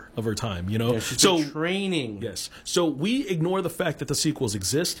Connor of her time, you know? Yeah, she's been training. Yes. So we ignore the fact that the sequels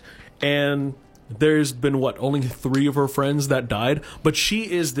exist, and there's been, only 3 of her friends that died, but she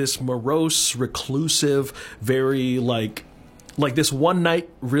is this morose, reclusive, very, like this one night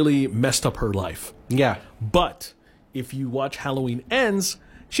really messed up her life. Yeah. But if you watch Halloween Ends,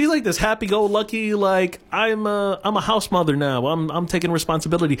 she's like this happy-go-lucky, like, I'm a house mother now. I'm taking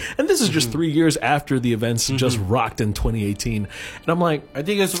responsibility. And this is just 3 years after the events just rocked in 2018. And I'm like, I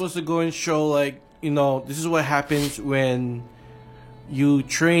think it's supposed to go and show, like, you know, this is what happens when you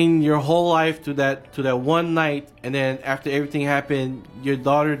train your whole life to that one night, and then after everything happened, your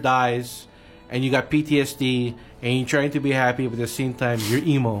daughter dies, and you got PTSD, and you're trying to be happy, but at the same time, you're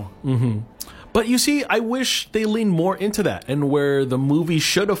emo. But you see, I wish they leaned more into that, and where the movie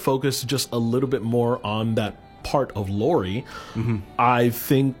should have focused just a little bit more on that part of Laurie, I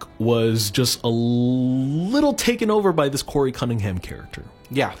think was just a little taken over by this Corey Cunningham character.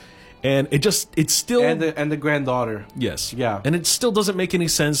 Yeah. And it's still... And the granddaughter. Yes. Yeah. And it still doesn't make any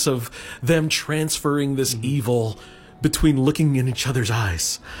sense of them transferring this evil between looking in each other's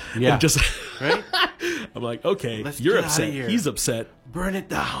eyes. Yeah. And just... Right? I'm like, okay, Let's you're get upset. outta here. He's upset. Burn it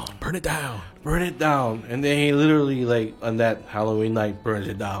down. Burn it down. Burn it down. And then he literally, like, on that Halloween night, burns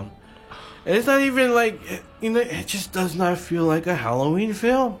it down. And it's not even like, you know, it just does not feel like a Halloween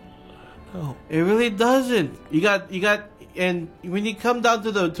film. No. It really doesn't. You got, and when you come down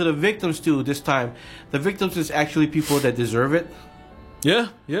to the victims too, this time, the victims is actually people that deserve it. Yeah.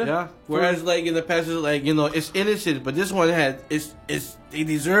 Whereas, like, in the past, it's like, you know, it's innocent, but this one they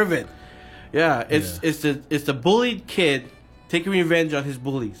deserve it. Yeah, it's the bullied kid taking revenge on his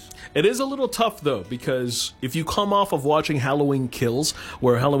bullies. It is a little tough, though, because if you come off of watching Halloween Kills,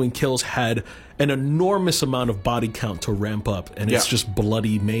 where Halloween Kills had an enormous amount of body count to ramp up, and it's just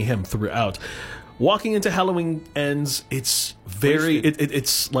bloody mayhem throughout, walking into Halloween Ends, it's very...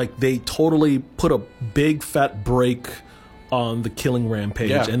 It's like they totally put a big fat break on the killing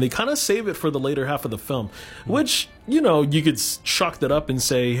rampage, and they kind of save it for the later half of the film, which, you know, you could chalk that up and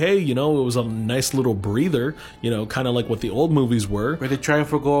say, hey, you know, it was a nice little breather, you know, kind of like what the old movies were. Were they trying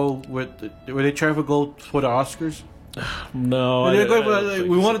for gold for the Oscars? No.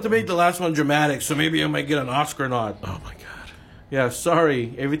 We wanted to make the last one dramatic, so maybe I might get an Oscar nod. Oh my god. Yeah,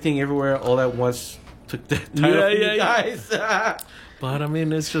 sorry. Everything Everywhere All at Once took the title from you guys. But I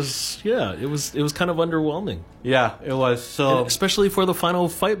mean, it's just it was kind of underwhelming. Yeah, it was. So and especially for the final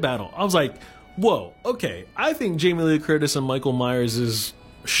fight battle, I was like, "Whoa, okay." I think Jamie Lee Curtis and Michael Myers'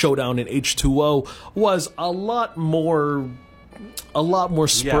 showdown in H2O was a lot more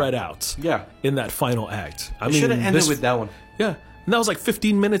spread out. Yeah, in that final act. I mean, should have ended with that one. Yeah, and that was like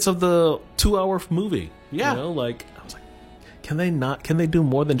 15 minutes of the 2-hour movie. Yeah, you know, like. Can they do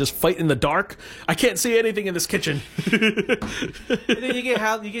more than just fight in the dark? I can't see anything in this kitchen. And then you get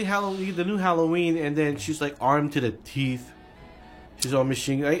Halloween, the new Halloween, and then she's like armed to the teeth. She's on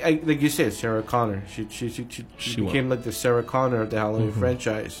machine. Like you said, Sarah Connor. She became like the Sarah Connor of the Halloween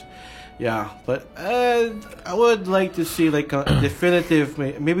franchise. Yeah, but I would like to see like a definitive,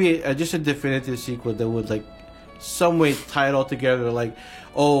 maybe just a definitive sequel that would like some way tie it all together. Like,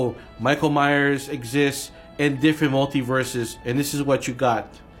 oh, Michael Myers exists in different multiverses, and this is what you got.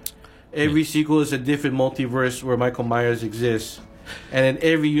 Every sequel is a different multiverse where Michael Myers exists, and in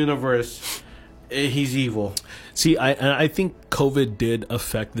every universe, he's evil. See, I think COVID did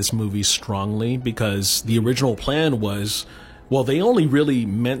affect this movie strongly, because the original plan was, well, they only really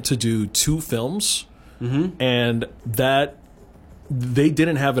meant to do 2 films, and that they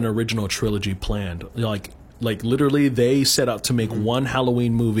didn't have an original trilogy planned. Like literally, they set out to make one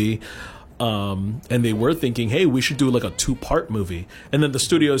Halloween movie. And they were thinking, hey, we should do like a 2-part movie. And then the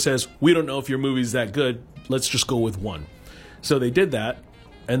studio says, we don't know if your movie's that good. Let's just go with one. So they did that.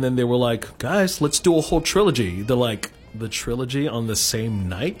 And then they were like, guys, let's do a whole trilogy. They're like, the trilogy on the same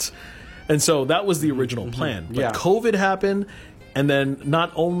night? And so that was the original plan. But COVID happened. And then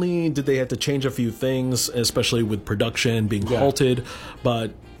not only did they have to change a few things, especially with production being halted,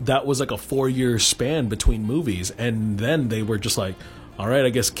 but that was like a 4-year span between movies. And then they were just like, all right, I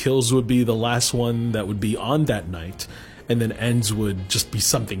guess Kills would be the last one that would be on that night, and then Ends would just be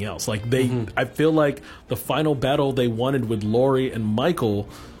something else. Like I feel like the final battle they wanted with Laurie and Michael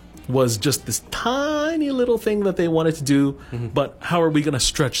was just this tiny little thing that they wanted to do, but how are we going to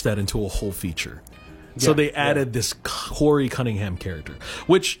stretch that into a whole feature? So they added this Corey Cunningham character,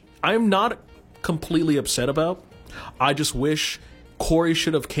 which I'm not completely upset about. I just wish Corey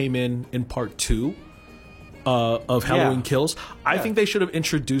should have came in part 2. Of Halloween Kills. I think they should have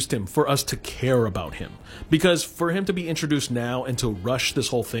introduced him for us to care about him, because for him to be introduced now and to rush this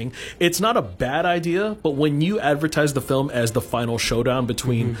whole thing, it's not a bad idea, but when you advertise the film as the final showdown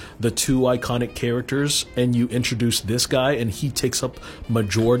between the 2 iconic characters and you introduce this guy and he takes up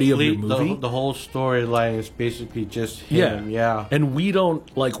majority of your movie, the whole storyline is basically just him. And we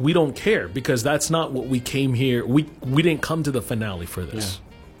don't care, because that's not what we came here. We didn't come to the finale for this.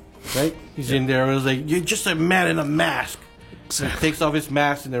 Right? He's in there and was like, you're just a man in a mask. Exactly. He takes off his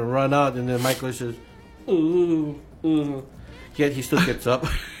mask and then run out, and then Michael says, ooh. Yet he still gets up.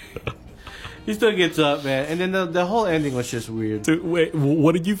 He still gets up, man. And then the whole ending was just weird. Dude, wait,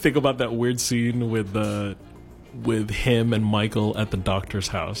 what did you think about that weird scene with him and Michael at the doctor's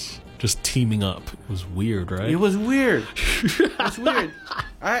house? Just teaming up. It was weird, right? It was weird. It's weird.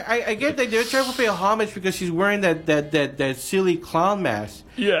 I get that they're trying to pay a homage because she's wearing that silly clown mask.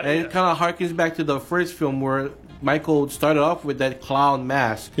 Yeah. And it kind of harkens back to the first film where Michael started off with that clown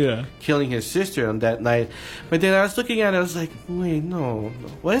mask, killing his sister on that night. But then I was looking at it, I was like, wait, no.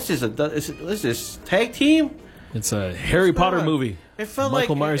 What is this? What is this? Tag team? It's a Harry Potter movie. It felt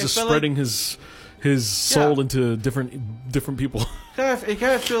Michael Myers is spreading his soul into different people. It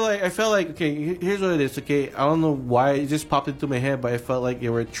kind of felt like, I felt like, okay, here's what it is. Okay, I don't know why it just popped into my head, but I felt like they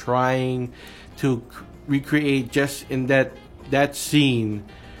were trying to recreate just in that scene,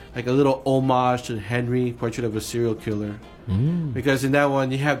 like a little homage to Henry, Portrait of a Serial Killer. Because in that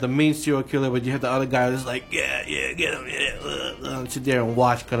one, you have the main serial killer, but you have the other guy who's like, get him, sit there and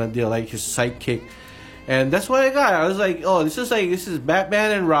watch kind of deal, like his sidekick. And that's what I got. I was like, oh, this is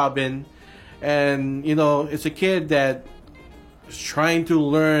Batman and Robin. And, you know, it's a kid that is trying to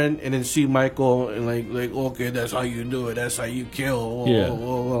learn, and then see Michael and like, okay, that's how you do it. That's how you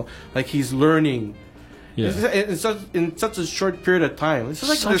kill. Like he's learning. in such a short period of time. It's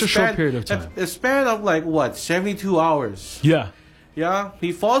like Such a short period of time. A span of like what 72 hours. Yeah. Yeah,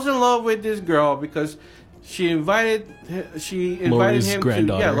 he falls in love with this girl because she invited Laurie's him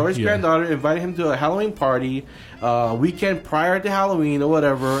granddaughter, to Laurie's yeah. granddaughter invited him to a Halloween party weekend prior to Halloween or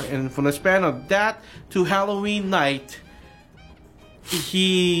whatever, and from the span of that to Halloween night,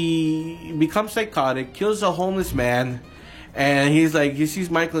 he becomes psychotic, kills a homeless man, and he's like, he sees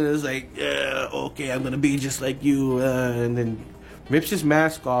Michael and is like, okay, I'm gonna be just like you, and then rips his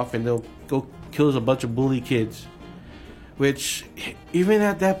mask off and they'll go kills a bunch of bully kids. Which, even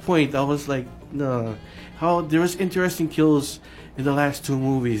at that point, I was like, no. How there was interesting kills in the last two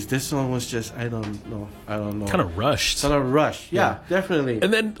movies. This one was just, I don't know. Kind of rushed. Yeah, definitely.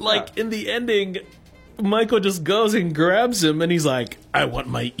 And then, in the ending, Michael just goes and grabs him, and he's like, "I want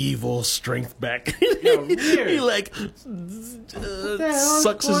my evil strength back." He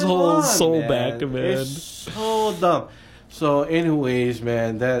sucks his whole soul back, man. It's so dumb. So, anyways,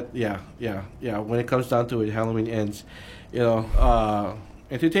 man, when it comes down to it, Halloween Ends.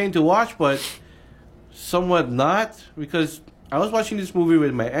 Entertaining to watch, but somewhat not, because I was watching this movie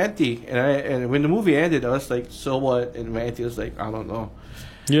with my auntie, and when the movie ended, I was like, so what? And my auntie was like, I don't know.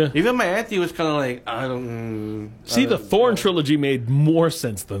 Yeah. Even my auntie was kind of like, I don't. See, the Thorn trilogy made more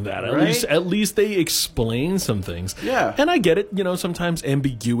sense than that. Right? At least they explain some things. Yeah. And I get it. Sometimes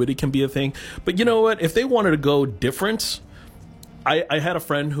ambiguity can be a thing. But you know what? If they wanted to go different, I had a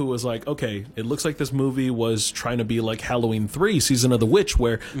friend who was like, okay, it looks like this movie was trying to be like Halloween 3, Season of the Witch,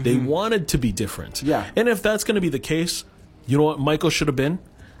 where they wanted to be different. Yeah. And if that's going to be the case, you know what Michael should have been?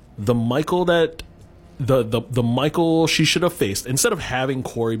 The Michael that... The Michael she should have faced, instead of having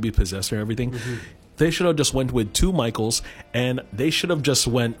Corey be possessed and everything, they should have just went with two Michaels, and they should have just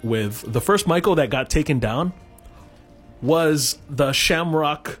went with the first Michael that got taken down was the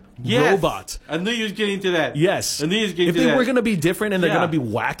Shamrock robot. I knew you was getting to that. Yes. I knew you was getting if to they that. were going to be different and they're going to be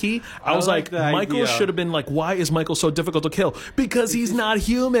wacky, I was like the Michael idea. should have been like, why is Michael so difficult to kill? Because he's not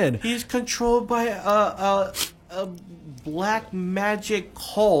human. He's controlled by a black magic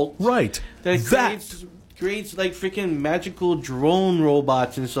cult. Right. That creates like freaking magical drone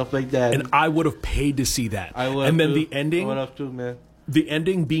robots and stuff like that. And I would have paid to see that. I would. And then the ending. I would have too, man. The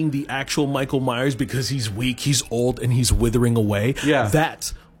ending being the actual Michael Myers because he's weak, he's old, and he's withering away. Yeah.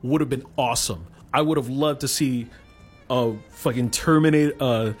 That would have been awesome. I would have loved to see a fucking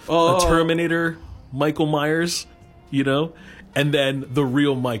Terminator Michael Myers, and then the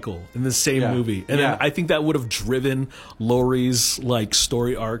real Michael in the same movie. And then I think that would have driven Laurie's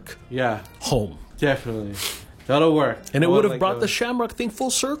story arc home. Definitely. That'll work. And it would have brought the Shamrock thing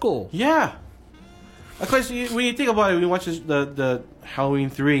full circle. Yeah. Of course, when you think about it, when you watch the Halloween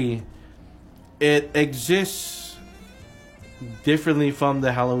 3, it exists differently from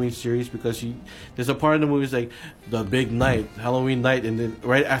the Halloween series because there's a part of the movie is like the big night, Halloween night, and then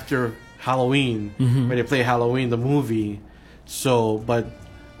right after Halloween, when they play Halloween, the movie. So, but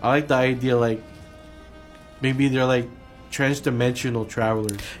I like the idea, maybe they're trans-dimensional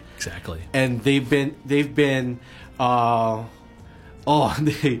travelers. Exactly. And they've been they've been in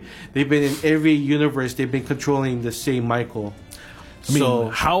every universe. They've been controlling the same Michael. I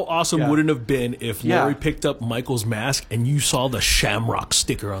mean, how awesome would it have been if Yeah. Laurie picked up Michael's mask and you saw the Shamrock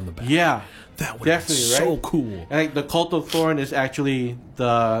sticker on the back? Yeah, that would have been so cool. And the Cult of Thorn is actually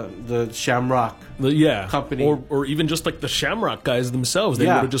the Shamrock company, or even just the Shamrock guys themselves. They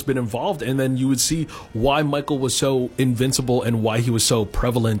Yeah. would have just been involved, and then you would see why Michael was so invincible and why he was so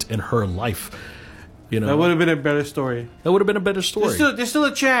prevalent in her life. That would have been a better story. That would have been a better story. There's still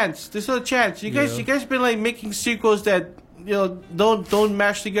a chance. There's still a chance. You guys been making sequels that don't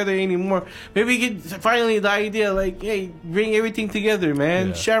mash together anymore. Maybe you get finally the idea hey, bring everything together, man.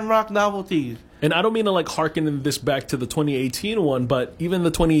 Yeah. Shamrock novelties. And I don't mean to harken this back to the 2018 one, but even the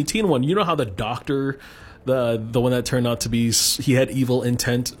 2018 one, you know how the doctor, the one that turned out to be, he had evil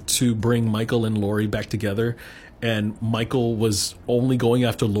intent to bring Michael and Laurie back together, and Michael was only going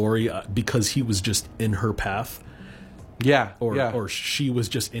after Laurie because he was just in her path. Yeah, or she was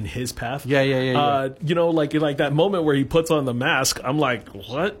just in his path. Yeah. Like that moment where he puts on the mask. I'm like,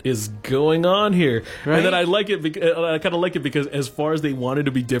 what is going on here? Right? And then I like it. I kind of like it because as far as they wanted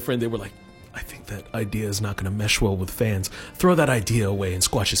to be different, they were like, I think that idea is not going to mesh well with fans. Throw that idea away and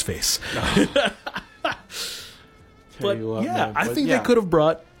squash his face. But I think they could have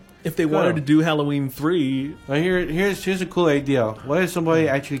brought. If they wanted to do Halloween 3, here's a cool idea. What if somebody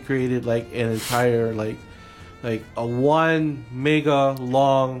actually created an entire a one mega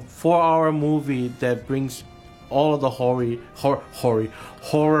long 4-hour movie that brings all of the horror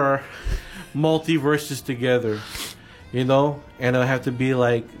multiverses together, and it'll have to be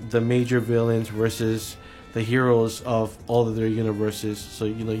the major villains versus the heroes of all of their universes. So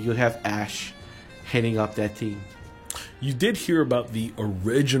you have Ash heading up that team. You did hear about the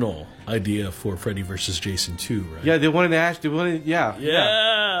original idea for Freddy vs. Jason 2, right? Yeah, they wanted Ash.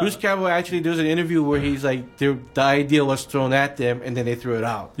 Yeah. Bruce Campbell actually does an interview where he's like, the idea was thrown at them and then they threw it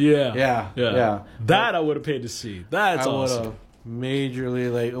out. Yeah. That I would have paid to see. That's awesome.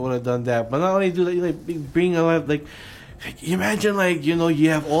 Majorly, I would have done that. But not only do they bring a lot, imagine you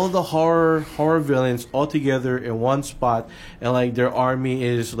have all the horror villains all together in one spot, and their army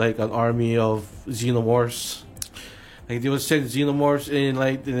is an army of xenomorphs. They would send xenomorphs in,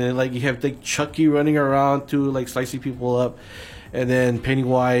 and then you have Chucky running around to slicing people up, and then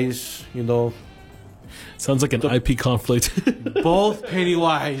Pennywise. Sounds like an IP conflict. Both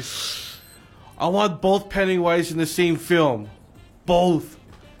Pennywise. I want both Pennywise in the same film. Both.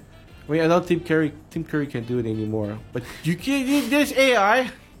 I mean, I know Tim Curry can't do it anymore, but you can. There's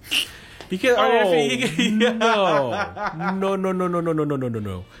AI. You can. No.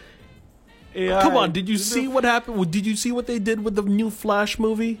 AI. Come on, did you see what happened? Did you see what they did with the new Flash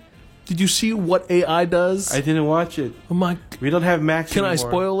movie? Did you see what AI does? I didn't watch it. Oh my! We don't have Max Can anymore. I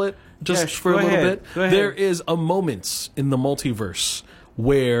spoil it for a little bit? There is a moment in the multiverse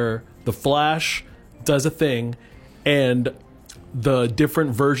where the Flash does a thing, and the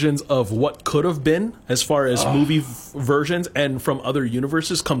different versions of what could have been, as far as movie versions and from other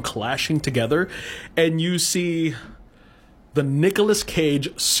universes, come clashing together, and you see the Nicolas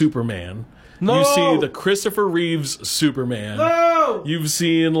Cage Superman. No! You see the Christopher Reeves Superman. No! You've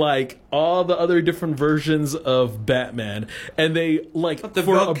seen all the other different versions of Batman, and they the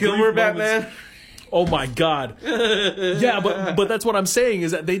Val Kilmer Batman. Oh my God! Yeah, but that's what I'm saying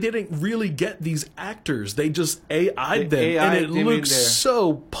is that they didn't really get these actors. They just AI'd them, and it looks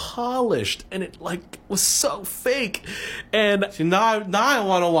so polished, and it was so fake. And see, now I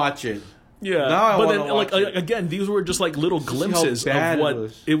want to watch it. Yeah, but then again, these were just little glimpses of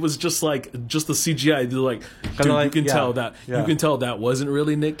what it was. Just the CGI. Dude, you can tell that you can tell that wasn't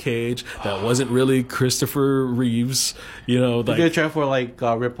really Nick Cage. That wasn't really Christopher Reeves. They're gonna try for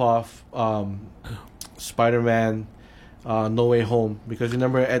rip off Spider-Man No Way Home, because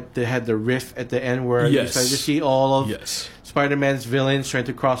remember they had the riff at the end where you started to see all of Spider-Man's villains trying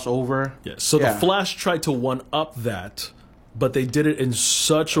to cross over. Yes. So the Flash tried to one up that. But they did it in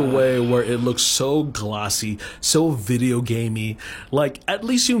such a way where it looks so glossy, so video gamey. At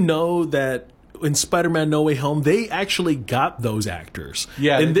least that in Spider-Man No Way Home, they actually got those actors.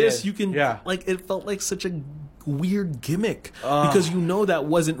 Yeah. In this, you can it felt like such a weird gimmick because that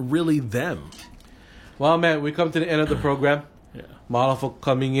wasn't really them. Well, man, we come to the end of the program. Yeah. Mahalo for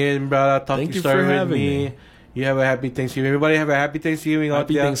coming in, brother. Thank you for having me. You have a happy Thanksgiving. Everybody have a happy Thanksgiving.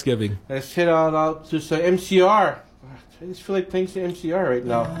 Happy Thanksgiving. Let's head on out to some MCR. I just feel like thanks to MCR right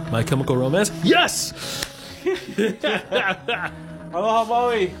now. My Chemical Romance? Yes! Aloha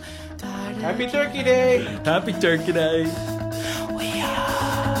Maui. Happy Turkey Day. Happy Turkey Day.